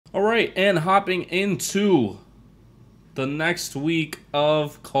All right, and hopping into the next week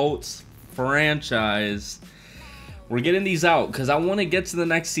of Colts franchise. We're getting these out because I want to get to the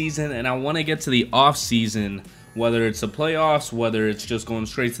next season and I want to get to the off season, whether it's the playoffs, whether it's just going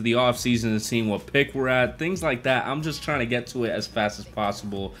straight to the off season and seeing what pick we're at, things like that. I'm just trying to get to it as fast as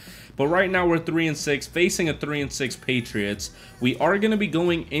possible. But right now we're 3-6, facing a 3-6 Patriots. We are going to be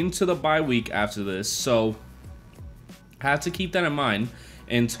going into the bye week after this, so have to keep that in mind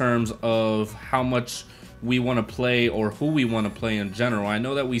in terms of how much we want to play or who we want to play in general. I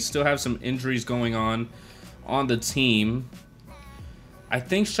know that we still have some injuries going on the team. I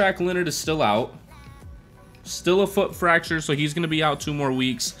think Shaq Leonard is still out. Still a foot fracture, so he's going to be out 2 more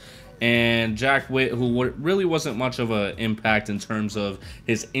weeks. And Jack Witt, who really wasn't much of an impact in terms of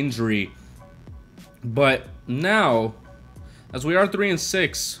his injury. But now, as we are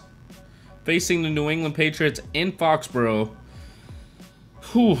 3-6, facing the New England Patriots in Foxborough,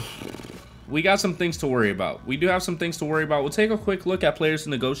 we got some things to worry about. We do have some things to worry about. We'll take a quick look at players to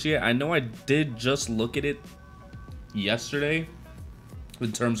negotiate. I know I did just look at it yesterday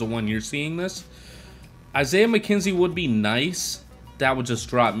in terms of when you're seeing this. Isaiah McKenzie would be nice. That would just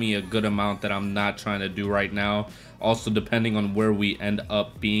drop me a good amount that I'm not trying to do right now. Also, depending on where we end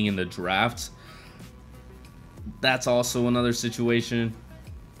up being in the draft, that's also another situation.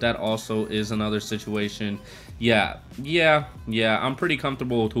 That also is another situation. Yeah, I'm pretty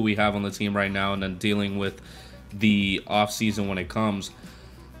comfortable with who we have on the team right now and then dealing with the offseason when it comes.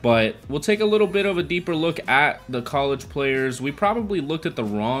 But we'll take a little bit of a deeper look at the college players. We probably looked at the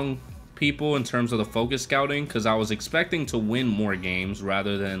wrong people in terms of the focus scouting because I was expecting to win more games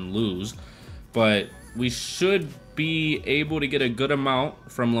rather than lose. But we should be able to get a good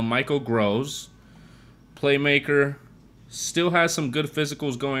amount from LaMichael Groves. Playmaker. Still has some good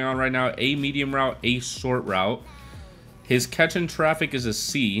physicals going on right now. A medium route, a short route. His catch in traffic is a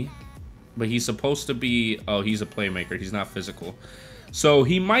C, but he's supposed to be... Oh, he's a playmaker. He's not physical. So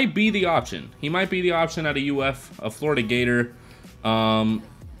he might be the option. He might be the option at a UF, a Florida Gator. A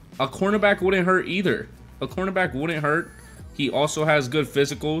cornerback wouldn't hurt either. A cornerback wouldn't hurt. He also has good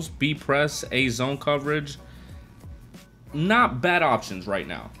physicals. B press, A zone coverage. Not bad options right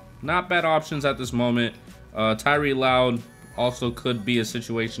now. Not bad options at this moment. Tyree Loud also could be a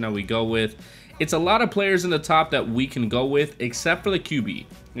situation that we go with. It's a lot of players in the top that we can go with, except for the QB.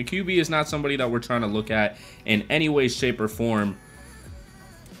 The QB is not somebody that we're trying to look at in any way, shape, or form.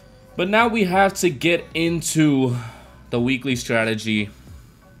 But now we have to get into the weekly strategy,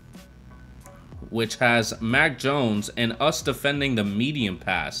 which has Mac Jones and us defending the medium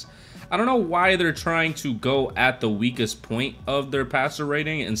pass. I don't know why they're trying to go at the weakest point of their passer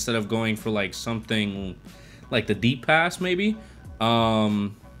rating instead of going for like something like the deep pass maybe.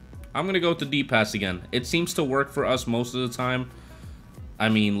 I'm going to go with the deep pass again. It seems to work for us most of the time. I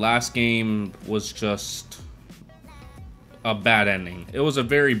mean, last game was just a bad ending. It was a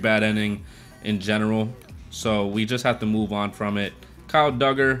very bad ending in general. So we just have to move on from it. Kyle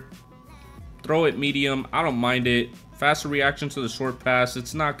Duggar, throw it medium. I don't mind it. Faster reaction to the short pass.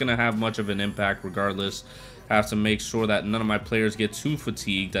 It's not going to have much of an impact regardless. Have to make sure that none of my players get too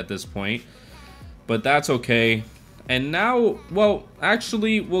fatigued at this point. But that's okay. And now, well,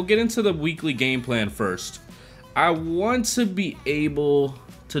 actually, we'll get into the weekly game plan first. I want to be able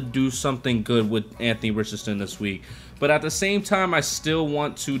to do something good with Anthony Richardson this week. But at the same time, I still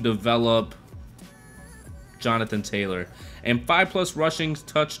want to develop Jonathan Taylor. And 5+ rushing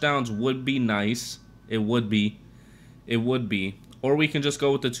touchdowns would be nice. It would be. It would be. Or we can just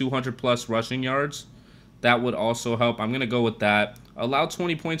go with the 200+ rushing yards. That would also help. I'm going to go with that. Allow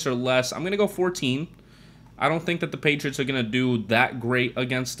 20 points or less. I'm going to go 14. I don't think that the Patriots are going to do that great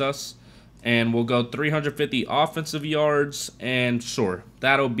against us. And we'll go 350 offensive yards. And sure,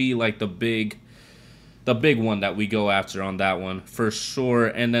 that'll be like the big one that we go after on that one for sure.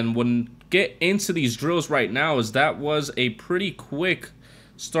 And then when get into these drills right now, is that was a pretty quick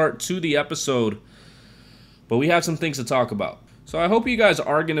start to the episode. But we have some things to talk about. So I hope you guys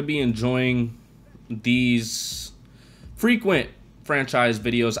are going to be enjoying these frequent franchise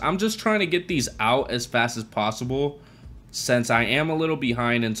videos. I'm just trying to get these out as fast as possible since I am a little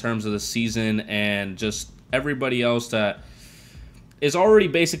behind in terms of the season and just everybody else that is already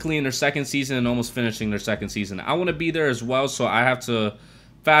basically in their second season and almost finishing their second season. I want to be there as well, so I have to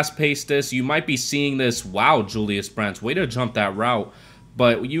fast pace this. You might be seeing this. Wow, Julius Brents, way to jump that route.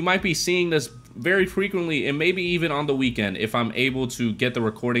 But you might be seeing this very frequently and maybe even on the weekend if I'm able to get the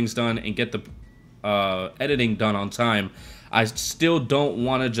recordings done and get the editing done on time. I still don't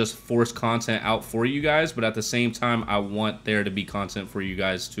want to just force content out for you guys, but at the same time, I want there to be content for you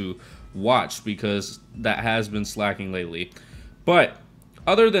guys to watch because that has been slacking lately. But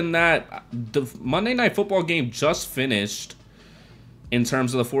other than that, the Monday Night Football game just finished in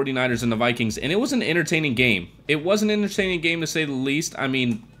terms of the 49ers and the Vikings, and it was an entertaining game. It was an entertaining game, to say the least. I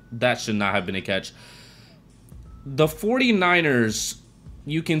mean, that should not have been a catch. The 49ers,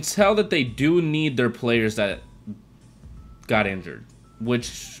 you can tell that they do need their players that got injured,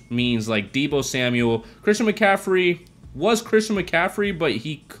 which means like Deebo Samuel. Christian McCaffrey was Christian McCaffrey, but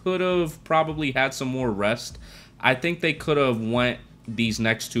he could have probably had some more rest. I think they could have went these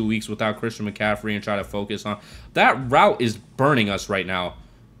next 2 weeks without Christian McCaffrey and try to focus on that. Route is burning us right now.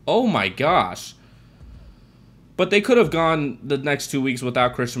 Oh my gosh. But they could have gone the next 2 weeks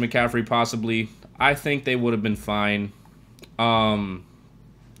without Christian McCaffrey possibly. I think they would have been fine. And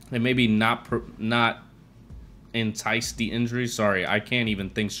maybe not entice the injury. Sorry, I can't even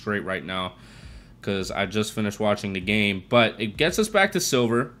think straight right now because I just finished watching the game. But it gets us back to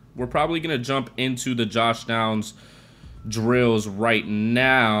silver. We're probably going to jump into the Josh Downs drills right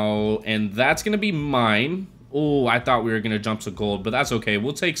now, and that's going to be mine. Oh, I thought we were going to jump to gold, but that's okay.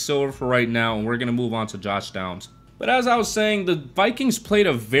 We'll take silver for right now, and we're going to move on to Josh Downs. But as I was saying, the Vikings played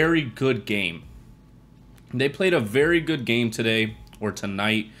a very good game. They played a very good game today, or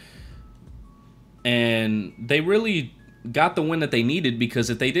tonight, and they really got the win that they needed,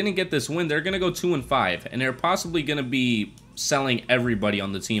 because if they didn't get this win, they're going to go 2-5, and they're possibly going to be selling everybody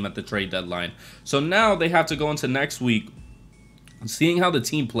on the team at the trade deadline. So now they have to go into next week seeing how the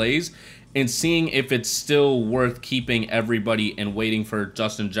team plays and seeing if it's still worth keeping everybody and waiting for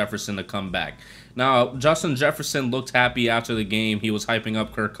Justin Jefferson to come back. Now, Justin Jefferson looked happy after the game. He was hyping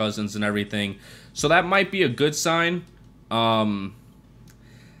up Kirk Cousins and everything. So that might be a good sign. I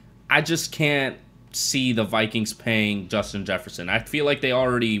just can't see the Vikings paying Justin Jefferson. I feel like they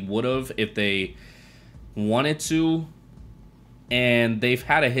already would have if they wanted to. And they've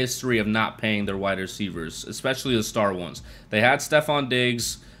had a history of not paying their wide receivers, especially the star ones. They had Stephon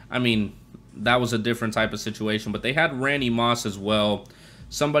Diggs. I mean, that was a different type of situation. But they had Randy Moss as well.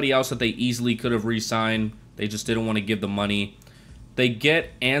 Somebody else that they easily could have re-signed. They just didn't want to give the money. They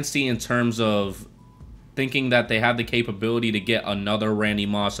get antsy in terms of thinking that they have the capability to get another Randy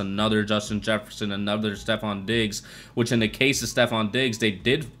Moss, another Justin Jefferson, another Stephon Diggs. Which in the case of Stephon Diggs, they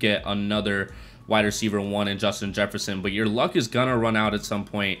did get another wide receiver one in Justin Jefferson, but your luck is gonna run out at some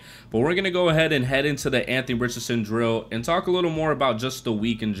point. But we're gonna go ahead and head into the Anthony Richardson drill and talk a little more about just the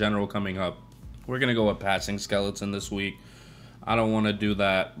week in general coming up. We're gonna go with passing skeleton this week. I don't want to do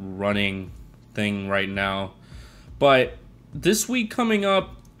that running thing right now, but this week coming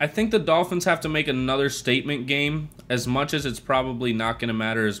up, I think the Dolphins have to make another statement game, as much as it's probably not going to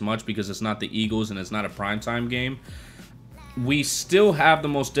matter as much because it's not the Eagles and it's not a primetime game. We still have the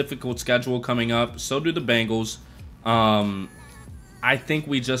most difficult schedule coming up. So do the Bengals. I think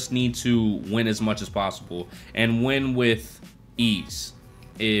we just need to win as much as possible and win with ease,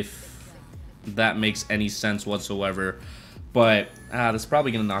 if that makes any sense whatsoever. But that's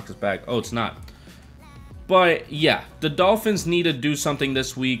probably going to knock us back. Oh, it's not. But yeah, the Dolphins need to do something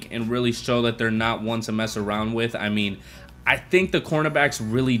this week and really show that they're not one to mess around with. I mean, I think the cornerbacks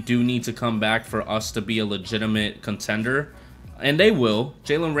really do need to come back for us to be a legitimate contender. And they will.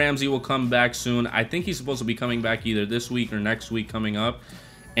 Jalen Ramsey will come back soon. I think he's supposed to be coming back either this week or next week coming up.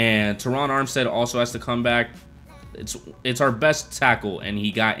 And Teron Armstead also has to come back. It's our best tackle, and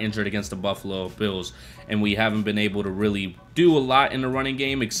he got injured against the Buffalo Bills. And we haven't been able to really do a lot in the running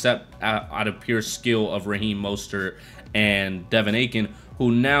game except out of pure skill of Raheem Mostert and Devin Aiken,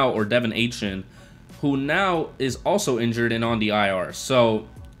 Devin Achin, who now is also injured and on the IR. So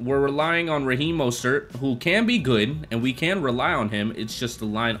we're relying on Raheem Mostert, who can be good, and we can rely on him. It's just the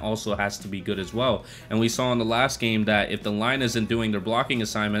line also has to be good as well. And we saw in the last game that if the line isn't doing their blocking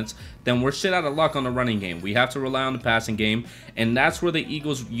assignments, then we're shit out of luck on the running game. We have to rely on the passing game, and that's where the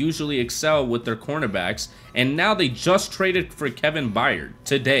Eagles usually excel with their cornerbacks. And now they just traded for Kevin Byard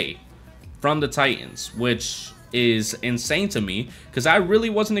today from the Titans, which is insane to me because I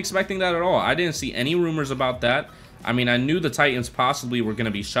really wasn't expecting that at all. I didn't see any rumors about that. I mean, I knew the Titans possibly were going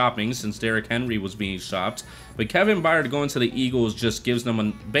to be shopping since Derrick Henry was being shopped. But Kevin Byard going to the Eagles just gives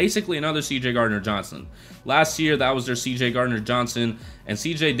them basically another C.J. Gardner-Johnson. Last year, that was their C.J. Gardner-Johnson, and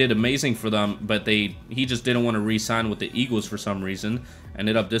C.J. did amazing for them, but he just didn't want to re-sign with the Eagles for some reason.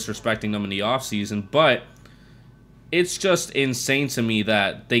 Ended up disrespecting them in the offseason. But it's just insane to me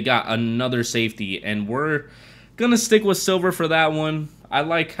that they got another safety, and we're going to stick with silver for that one. I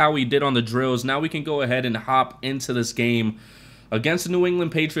like how we did on the drills. Now we can go ahead and hop into this game against the New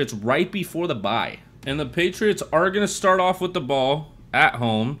England Patriots right before the bye. And the Patriots are going to start off with the ball at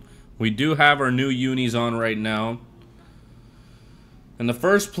home. We do have our new unis on right now. In the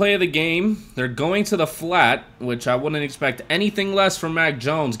first play of the game, they're going to the flat, which I wouldn't expect anything less from Mac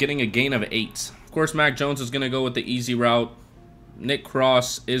Jones, getting a gain of 8. Of course, Mac Jones is going to go with the easy route. Nick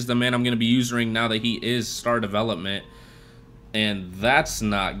Cross is the man I'm going to be using now that he is star development. And that's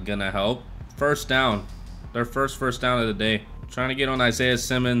not going to help. First down. Their first down of the day. Trying to get on Isaiah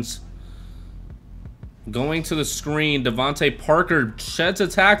Simmons. Going to the screen. Devontae Parker sheds a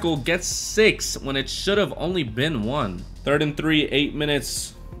tackle. Gets 6 when it should have only been 1. 3rd and 3. 8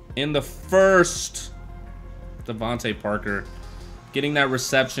 minutes in the first. Devontae Parker getting that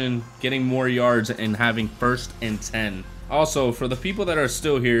reception. Getting more yards and having 1st and 10. Also, for the people that are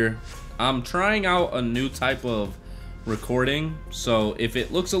still here, I'm trying out a new type of recording. So if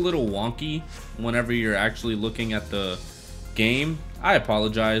it looks a little wonky whenever you're actually looking at the game, I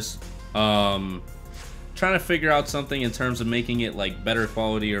apologize. Trying to figure out something in terms of making it like better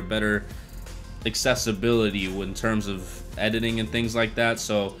quality or better accessibility in terms of editing and things like that.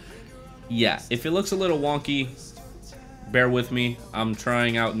 So yeah, if it looks a little wonky, bear with me. I'm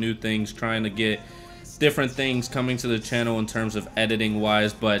trying out new things, trying to get different things coming to the channel in terms of editing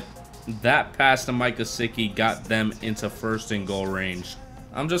wise, but that pass to Mike Gesicki got them into 1st and goal range.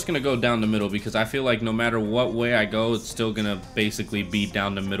 I'm just going to go down the middle because I feel like no matter what way I go, it's still going to basically be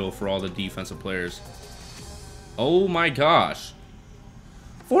down the middle for all the defensive players. Oh my gosh.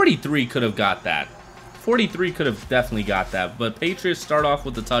 43 could have got that. 43 could have definitely got that, but Patriots start off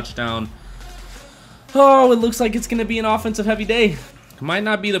with the touchdown. Oh, it looks like it's going to be an offensive heavy day. Might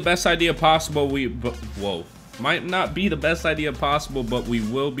not be the best idea possible. Might not be the best idea possible, but we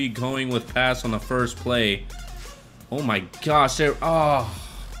will be going with pass on the first play. Oh my gosh,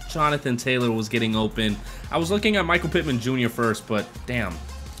 Jonathan Taylor was getting open. I was looking at Michael Pittman Jr. first, but damn.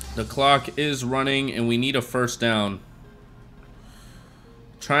 The clock is running and we need a 1st down.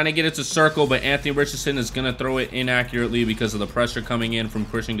 Trying to get it to circle, but Anthony Richardson is going to throw it inaccurately because of the pressure coming in from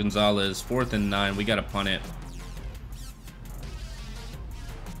Christian Gonzalez. 4th and 9, we got to punt it.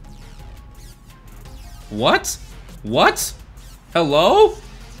 What? What? Hello?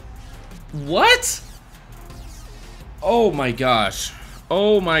 What? Oh my gosh.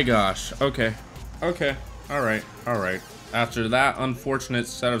 Oh my gosh. Okay. Okay. Alright. Alright. After that unfortunate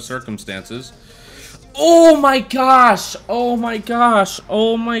set of circumstances. Oh my gosh. Oh my gosh.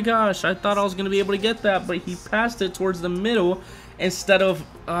 Oh my gosh. I thought I was going to be able to get that, but he passed it towards the middle instead of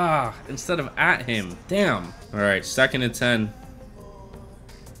at him. Damn. Alright. 2nd and 10.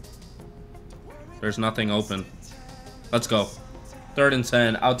 There's nothing open. Let's go. 3rd and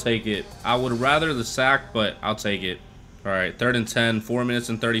 10. I'll take it. I would rather the sack, but I'll take it. All right. 3rd and 10. 4 minutes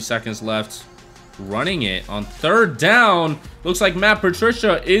and 30 seconds left. Running it on 3rd down. Looks like Matt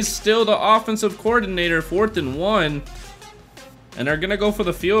Patricia is still the offensive coordinator. 4th and 1. And they're going to go for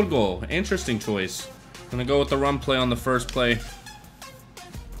the field goal. Interesting choice. Going to go with the run play on the first play.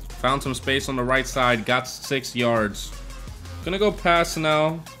 Found some space on the right side. Got 6 yards. Going to go pass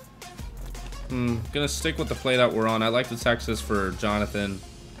now. Gonna stick with the play that we're on. I like the Texas for Jonathan.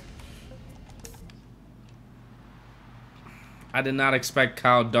 I did not expect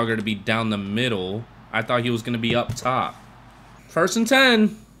Kyle Duggar to be down the middle. I thought he was gonna be up top. 1st and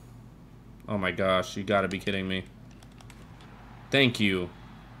 10. Oh my gosh, you gotta be kidding me. Thank you.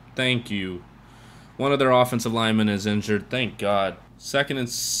 Thank you. One of their offensive linemen is injured. Thank God. 2nd and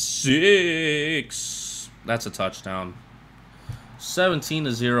 6. That's a touchdown.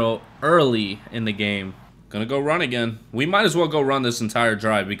 17-0 early in the game. Gonna go run again. We might as well go run this entire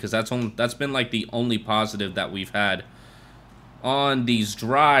drive because that's been like the only positive that we've had on these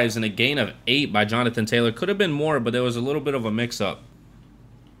drives, and a gain of 8 by Jonathan Taylor. Could have been more, but there was a little bit of a mix-up.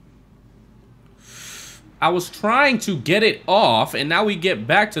 I was trying to get it off, and now we get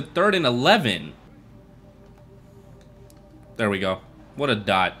back to 3rd and 11. There we go. What a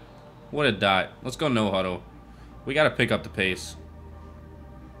dot. What a dot. Let's go no huddle. We got to pick up the pace.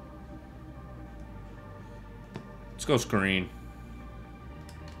 Let's go screen.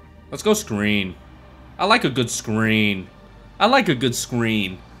 Let's go screen. I like a good screen. I like a good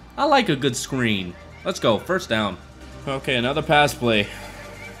screen. I like a good screen. Let's go. 1st down. Okay, another pass play.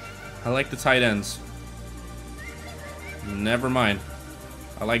 I like the tight ends. Never mind.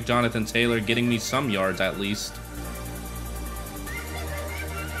 I like Jonathan Taylor getting me some yards at least.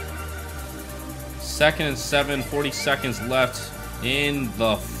 2nd and 7, 40 seconds left in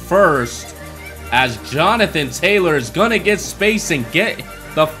the first. As Jonathan Taylor is going to get space and get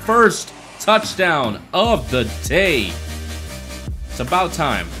the 1st touchdown of the day. It's about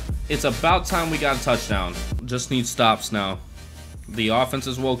time. It's about time we got a touchdown. Just need stops now. The offense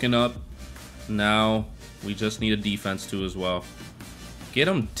is woken up. Now we just need a defense too as well. Get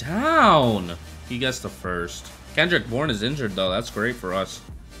him down. He gets the 1st. Kendrick Bourne is injured, though. That's great for us.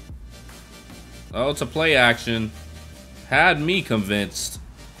 Oh, it's a play action. Had me convinced.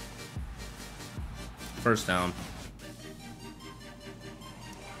 First down.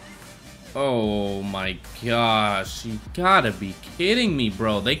 Oh my gosh. You gotta be kidding me,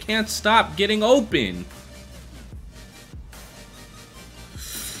 bro. They can't stop getting open.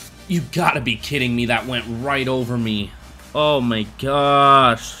 You gotta be kidding me. That went right over me. Oh my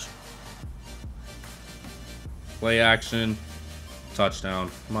gosh. Play action. Touchdown.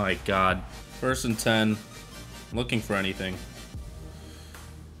 My God. 1st and 10. Looking for anything.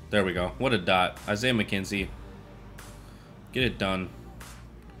 There we go. What a dot. Isaiah McKenzie. Get it done.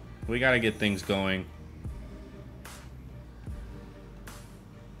 We gotta get things going.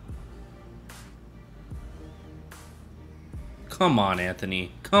 Come on,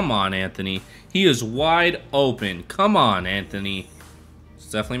 Anthony. Come on, Anthony. He is wide open. Come on, Anthony.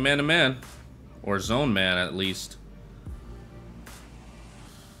 It's definitely man-to-man. Or zone man, at least.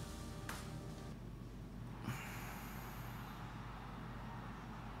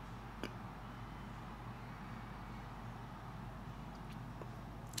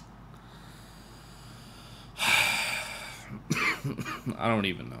 I don't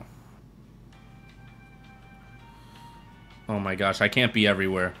even know. Oh my gosh, I can't be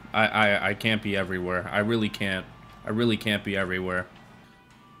everywhere. I can't be everywhere. I really can't. I really can't be everywhere.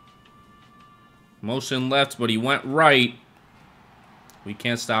 Motion left, but he went right. We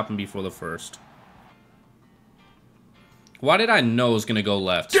can't stop him before the first. Why did I know it was gonna go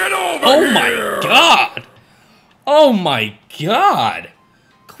left? Get over Oh here! my God! Oh my God!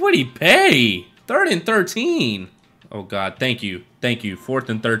 Quiddy Pay! 3rd and 13. Oh God, thank you. Thank you. 4th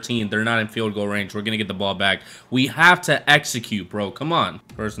and 13. They're not in field goal range. We're gonna get the ball back. We have to execute, bro. Come on.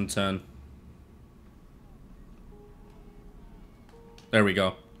 1st and 10. There we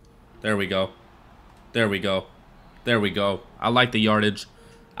go. There we go. There we go. There we go. I like the yardage.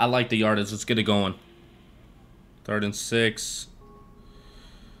 I like the yardage. Let's get it going. 3rd and 6.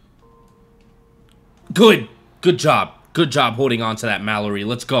 Good. Good job. Good job holding on to that, Mallory.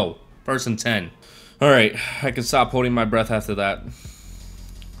 Let's go. 1st and 10. All right. I can stop holding my breath after that.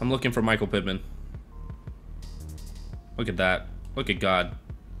 I'm looking for Michael Pittman. Look at that. Look at God.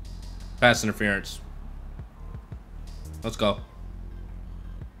 Pass interference. Let's go.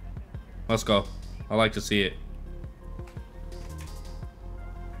 Let's go. I like to see it.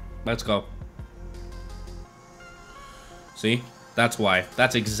 Let's go. See? That's why.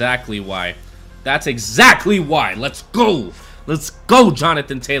 That's exactly why. That's exactly why. Let's go. Let's go,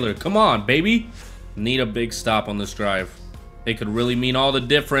 Jonathan Taylor. Come on, baby. Need a big stop on this drive. It could really mean all the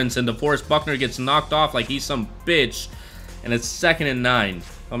difference, and DeForest Buckner gets knocked off like he's some bitch, and it's 2nd and 9.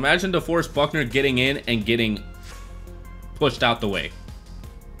 Imagine DeForest Buckner getting in and getting pushed out the way.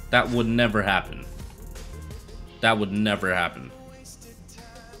 That would never happen. That would never happen.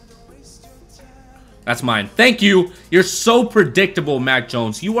 That's mine. Thank you. You're so predictable, Mac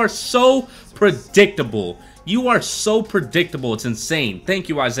Jones. You are so predictable. You are so predictable. It's insane. Thank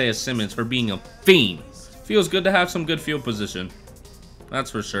you, Isaiah Simmons, for being a fiend. Feels good to have some good field position.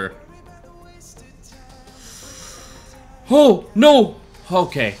 That's for sure. Oh, no.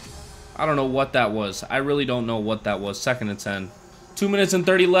 Okay. I don't know what that was. I really don't know what that was. 2nd and 10. 2 minutes and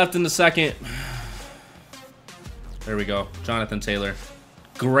 30 left in the second. There we go. Jonathan Taylor.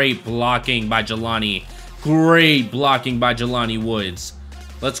 Great blocking by Jelani. Great blocking by Jelani Woods.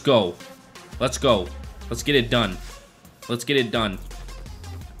 Let's go. Let's go. Let's get it done. Let's get it done.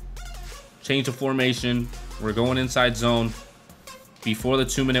 Change the formation. We're going inside zone before the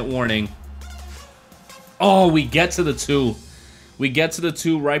 2-minute warning. Oh, we get to the 2. We get to the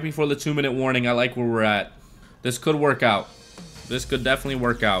 2 right before the 2-minute warning. I like where we're at. This could work out. This could definitely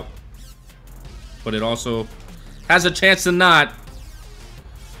work out. But it also has a chance to not.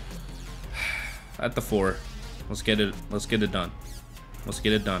 At the 4. Let's get it. Let's get it done. Let's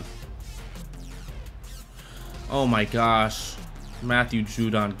get it done. Oh my gosh. Matthew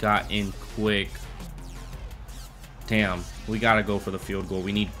Judon got in quick. Damn. We gotta go for the field goal.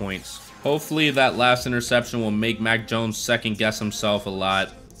 We need points. Hopefully that last interception will make Mac Jones second guess himself a lot,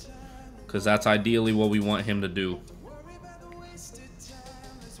 because that's ideally what we want him to do.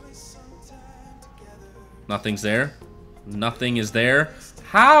 Nothing's there. Nothing is there.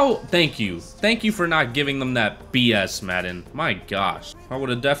 How? Thank you. Thank you for not giving them that BS, Madden. My gosh. That would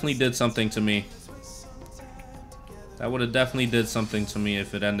have definitely did something to me. That would have definitely did something to me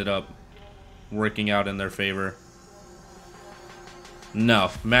if it ended up working out in their favor.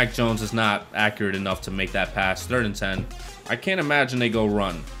 No, Mac Jones is not accurate enough to make that pass. 3rd and 10. I can't imagine they go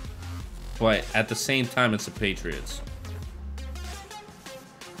run. But at the same time, it's the Patriots.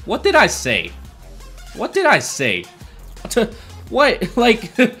 What did I say? What did I say? What?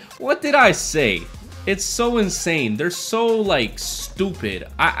 Like, what did I say? It's so insane. They're so, like, stupid.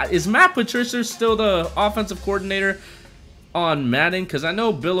 Is Matt Patricia still the offensive coordinator on Madden? Because I know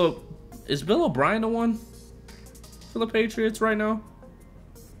is Bill O'Brien the one for the Patriots right now?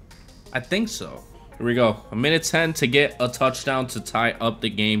 I think so. Here we go. 1:10 to get a touchdown to tie up the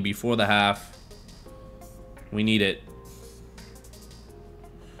game before the half. We need it.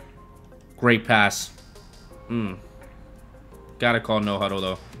 Great pass. Gotta call no huddle,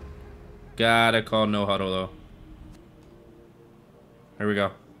 though. Gotta call no huddle, though. Here we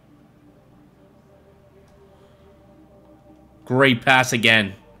go. Great pass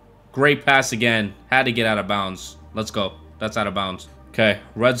again. Great pass again. Had to get out of bounds. Let's go. That's out of bounds. Okay,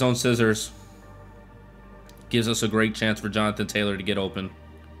 red zone scissors. Gives us a great chance for Jonathan Taylor to get open.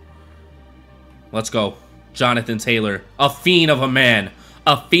 Let's go. Jonathan Taylor. A fiend of a man.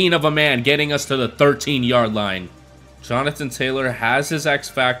 A fiend of a man getting us to the 13-yard line. Jonathan Taylor has his X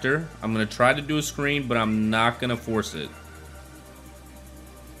factor. I'm going to try to do a screen, but I'm not going to force it.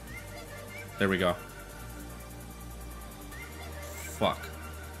 There we go. Fuck.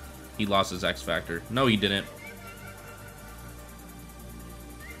 He lost his X factor. No, he didn't.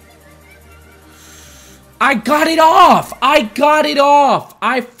 I got it off! I got it off!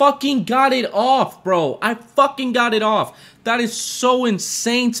 I fucking got it off, bro. I fucking got it off. That is so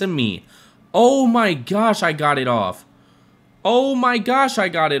insane to me. Oh my gosh, I got it off. Oh my gosh, I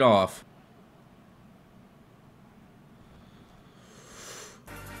got it off.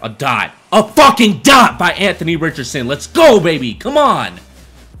 A dot. A fucking dot by Anthony Richardson. Let's go, baby. Come on.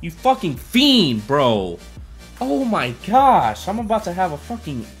 You fucking fiend, bro. Oh my gosh. I'm about to have a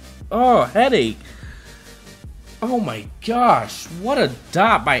fucking headache. Oh my gosh. What a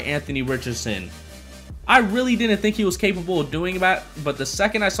dot by Anthony Richardson. I really didn't think he was capable of doing that, but the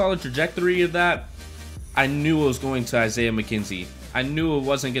second I saw the trajectory of that, I knew it was going to Isaiah McKenzie. I knew it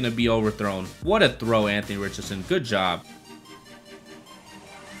wasn't going to be overthrown. What a throw, Anthony Richardson. Good job.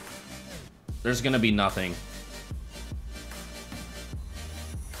 There's going to be nothing.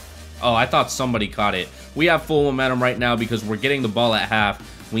 Oh, I thought somebody caught it. We have full momentum right now because we're getting the ball at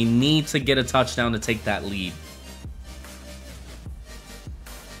half. We need to get a touchdown to take that lead.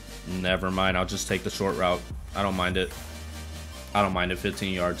 Never mind. I'll just take the short route. I don't mind it. I don't mind it.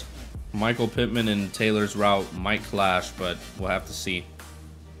 15 yards. Michael Pittman and Taylor's route might clash, but we'll have to see.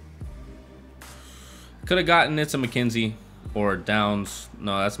 Could have gotten it to McKenzie or Downs.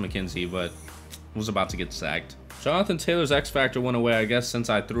 No, that's McKenzie, but was about to get sacked. Jonathan Taylor's X factor went away, I guess, since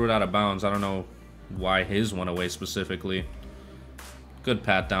I threw it out of bounds. I don't know why his went away specifically. Good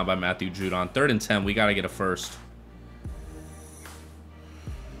pat down by Matthew Judon. 3rd and 10. We got to get a first.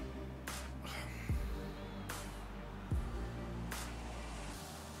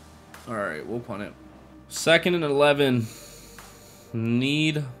 All right, we'll punt it. 2nd and 11.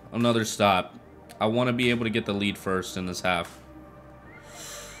 Need another stop. I want to be able to get the lead first in this half.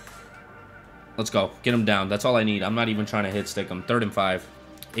 Let's go. Get him down. That's all I need. I'm not even trying to hit stick him. 3rd and 5.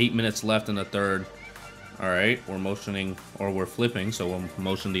 8 minutes left in the third. All right, we're motioning, or we're flipping, so we'll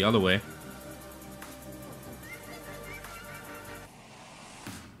motion the other way.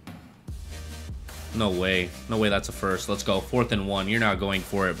 No way. No way that's a first. Let's go. 4th and 1. You're not going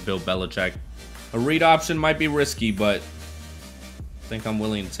for it, Bill Belichick. A read option might be risky, but I think I'm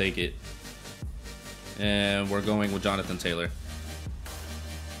willing to take it. And we're going with Jonathan Taylor.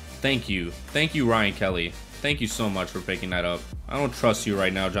 Thank you. Thank you, Ryan Kelly. Thank you so much for picking that up. I don't trust you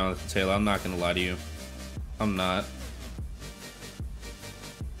right now, Jonathan Taylor. I'm not going to lie to you. I'm not.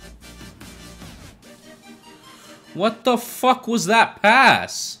 What the fuck was that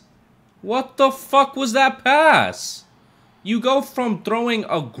pass? What the fuck was that pass? You go from throwing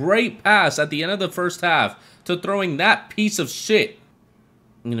a great pass at the end of the first half to throwing that piece of shit.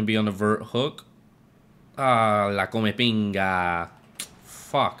 I'm going to be on the vert hook. Ah, la come pinga.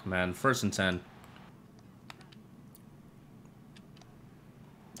 Fuck, man. 1st and 10.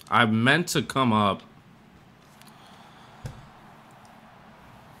 I meant to come up.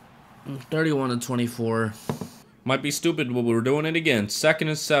 31 to 24. Might be stupid, but we're doing it again. 2nd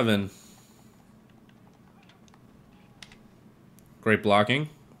and 7. Great blocking.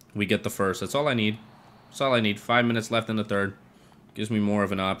 We get the first. That's all I need. That's all I need. 5 minutes left in the third. Gives me more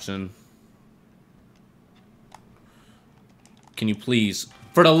of an option. Can you please,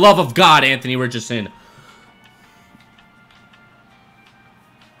 for the love of God, Anthony Richardson.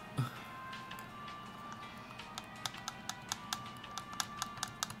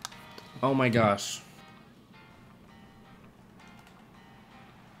 Oh my gosh.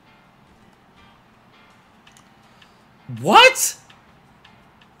 What?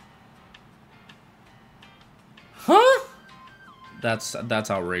 That's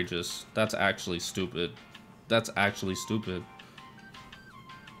outrageous. That's actually stupid. That's actually stupid.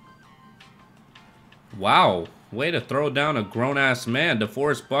 Wow. Way to throw down a grown-ass man.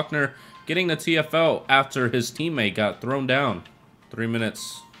 DeForest Buckner getting the TFL after his teammate got thrown down. 3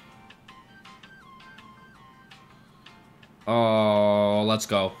 minutes. Oh, let's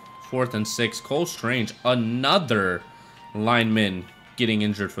go. 4th and 6. Cole Strange, another lineman getting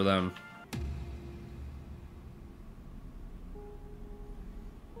injured for them.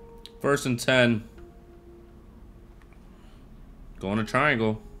 First and 10. Going to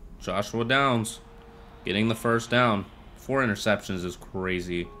triangle. Joshua Downs getting the first down. 4 interceptions is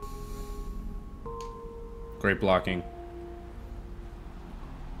crazy. Great blocking.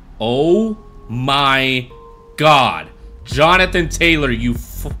 Oh my God. Jonathan Taylor, you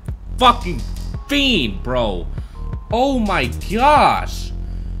fucking fiend, bro. Oh my gosh.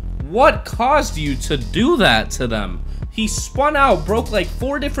 What caused you to do that to them? He spun out, broke like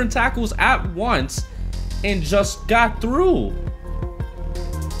 4 different tackles at once, and just got through.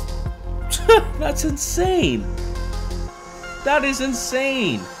 That's insane. That is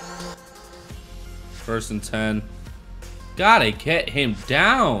insane. First and 10. Gotta get him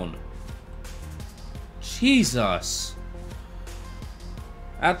down. Jesus.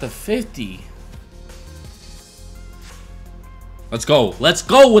 At the 50. Let's go. Let's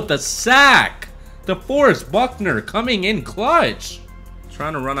go with the sack. DeForest Buckner coming in clutch.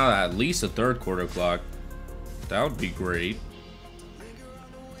 Trying to run out at least a 3rd quarter clock. That would be great.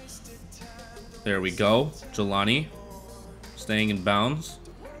 There we go. Jelani staying in bounds.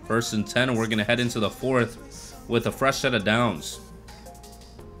 First and 10, and we're going to head into the 4th with a fresh set of downs.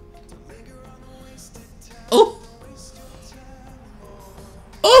 Oh!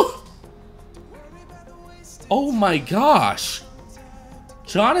 Oh! Oh my gosh!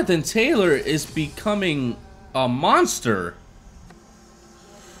 Jonathan Taylor is becoming a monster.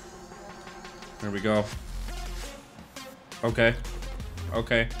 There we go. Okay.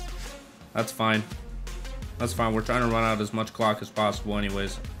 Okay. That's fine. That's fine. We're trying to run out as much clock as possible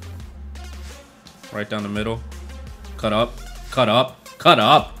anyways. Right down the middle. Cut up. Cut up. Cut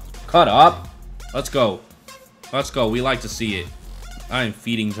up. Cut up. Let's go. Let's go. We like to see it. I am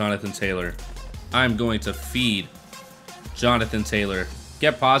feeding Jonathan Taylor. I'm going to feed Jonathan Taylor.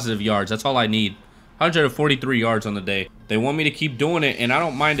 Get positive yards. That's all I need. 143 yards on the day. They want me to keep doing it, and I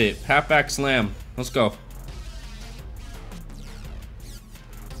don't mind it. Halfback slam. Let's go.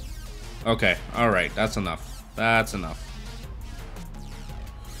 Okay. All right. That's enough. That's enough.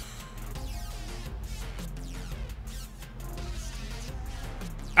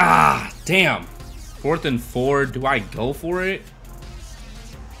 Ah, damn. 4th and 4. Do I go for it?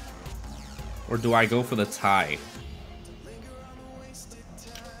 Or do I go for the tie?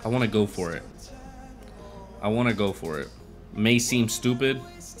 I want to go for it. I want to go for it. May seem stupid.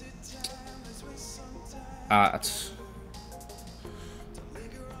 But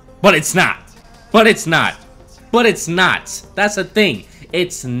it's not. But it's not. But it's not. That's the thing.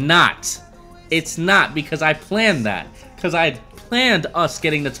 It's not. It's not because I planned that. Because I planned us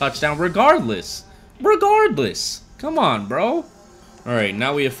getting the touchdown regardless. Regardless. Come on, bro. Alright,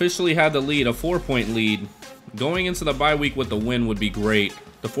 now we officially have the lead, a 4-point lead. Going into the bye week with the win would be great.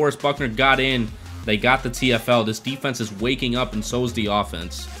 DeForest Buckner got in. They got the TFL. This defense is waking up, and so is the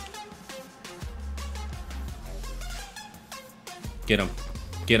offense. Get him.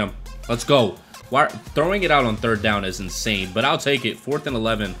 Get him. Let's go. Throwing it out on 3rd down is insane, but I'll take it. 4th and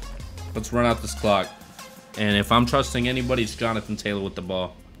 11. Let's run out this clock. And if I'm trusting anybody, it's Jonathan Taylor with the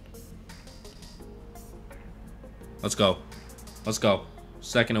ball. Let's go. Let's go.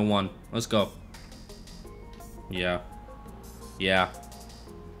 2nd and 1. Let's go. Yeah. Yeah.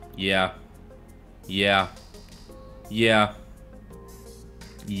 Yeah. Yeah. Yeah.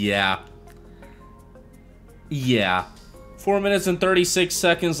 Yeah. Yeah. 4 minutes and 36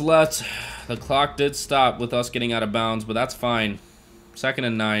 seconds left. The clock did stop with us getting out of bounds, but that's fine. 2nd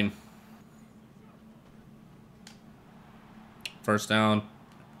and 9. First down.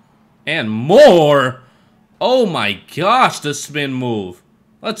 And more! Oh my gosh, the spin move.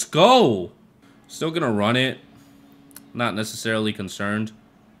 Let's go. Still gonna run it. Not necessarily concerned.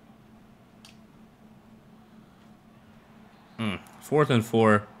 4th and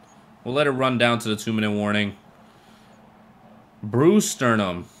 4. We'll let it run down to the 2-minute warning. Bruce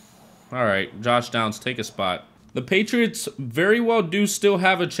Sternum. Alright, Josh Downs, take a spot. The Patriots very well do still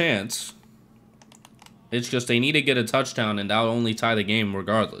have a chance. It's just they need to get a touchdown, and that'll only tie the game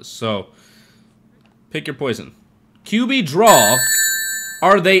regardless. So, pick your poison. QB draw.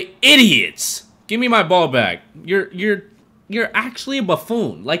 Are they idiots? Give me my ball back. You're actually a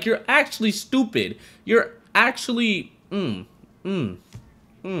buffoon. Like, you're actually stupid. You're actually I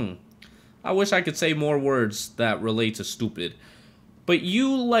wish I could say more words that relate to stupid. But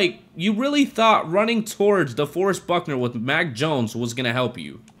you really thought running towards DeForest Buckner with Mac Jones was going to help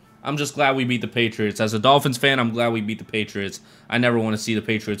you. I'm just glad we beat the Patriots. As a Dolphins fan, I'm glad we beat the Patriots. I never want to see the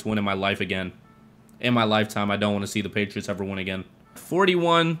Patriots win in my life again. In my lifetime, I don't want to see the Patriots ever win again.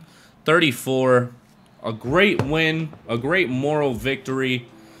 41-34. A great win. A great moral victory.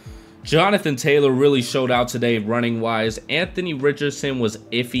 Jonathan Taylor really showed out today running-wise. Anthony Richardson was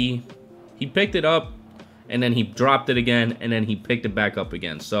iffy. He picked it up, and then he dropped it again, and then he picked it back up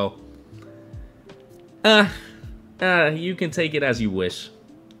again. So, you can take it as you wish.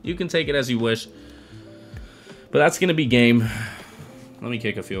 You can take it as you wish. But that's going to be game. Let me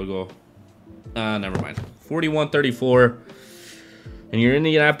kick a field goal. Never mind. 41-34. And your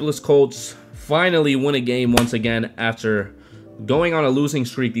Indianapolis Colts finally win a game once again after going on a losing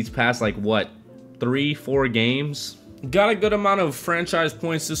streak these past, like, what, 3-4 games? Got a good amount of franchise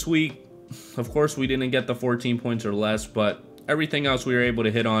points this week. Of course, we didn't get the 14 points or less, but everything else we were able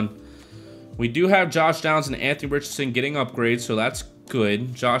to hit on. We do have Josh Downs and Anthony Richardson getting upgrades, so that's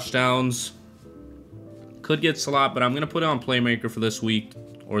good. Josh Downs could get slot, but I'm going to put it on playmaker for this week,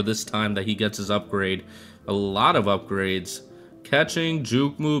 or this time that he gets his upgrade. A lot of upgrades. Catching,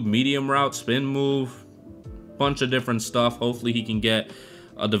 juke move, medium route, spin move, bunch of different stuff. Hopefully he can get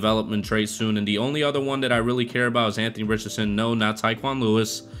a development trait soon. And the only other one that I really care about is Anthony Richardson. No, not Tyquan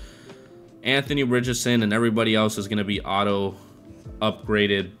Lewis. Anthony Richardson and everybody else is going to be auto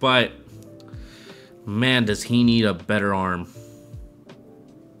upgraded. But, man, does he need a better arm.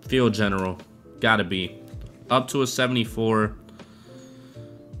 Field general. Gotta be. Up to a 74.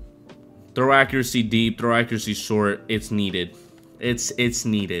 Throw accuracy deep, throw accuracy short. It's needed. It's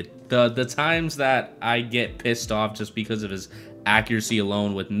needed. The times that I get pissed off just because of his accuracy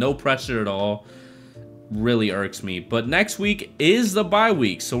alone with no pressure at all really irks me. But next week is the bye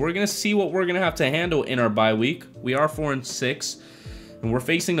week, so we're gonna see what we're gonna have to handle in our bye week. We are 4-6. And we're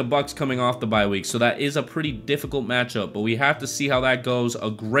facing the Bucs coming off the bye week, so that is a pretty difficult matchup. But we have to see how that goes.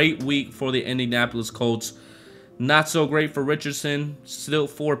 A great week for the Indianapolis Colts. Not so great for Richardson. Still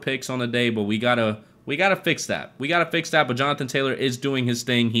 4 picks on the day, but we gotta fix that. We gotta fix that. But Jonathan Taylor is doing his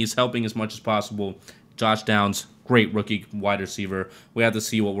thing. He's helping as much as possible. Josh Downs, great rookie wide receiver. We have to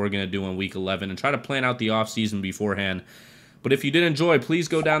see what we're gonna do in week 11 and try to plan out the offseason beforehand. But if you did enjoy, please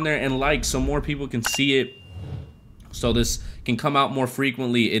go down there and like so more people can see it, so this can come out more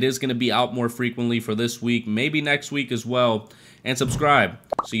frequently. It is going to be out more frequently for this week, maybe next week as well. And subscribe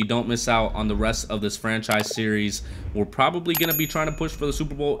so you don't miss out on the rest of this franchise series. We're probably going to be trying to push for the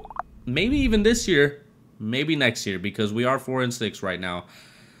Super Bowl, maybe even this year, maybe next year, because we are 4-6 right now.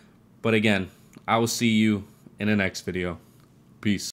 But again, I will see you in the next video. Peace.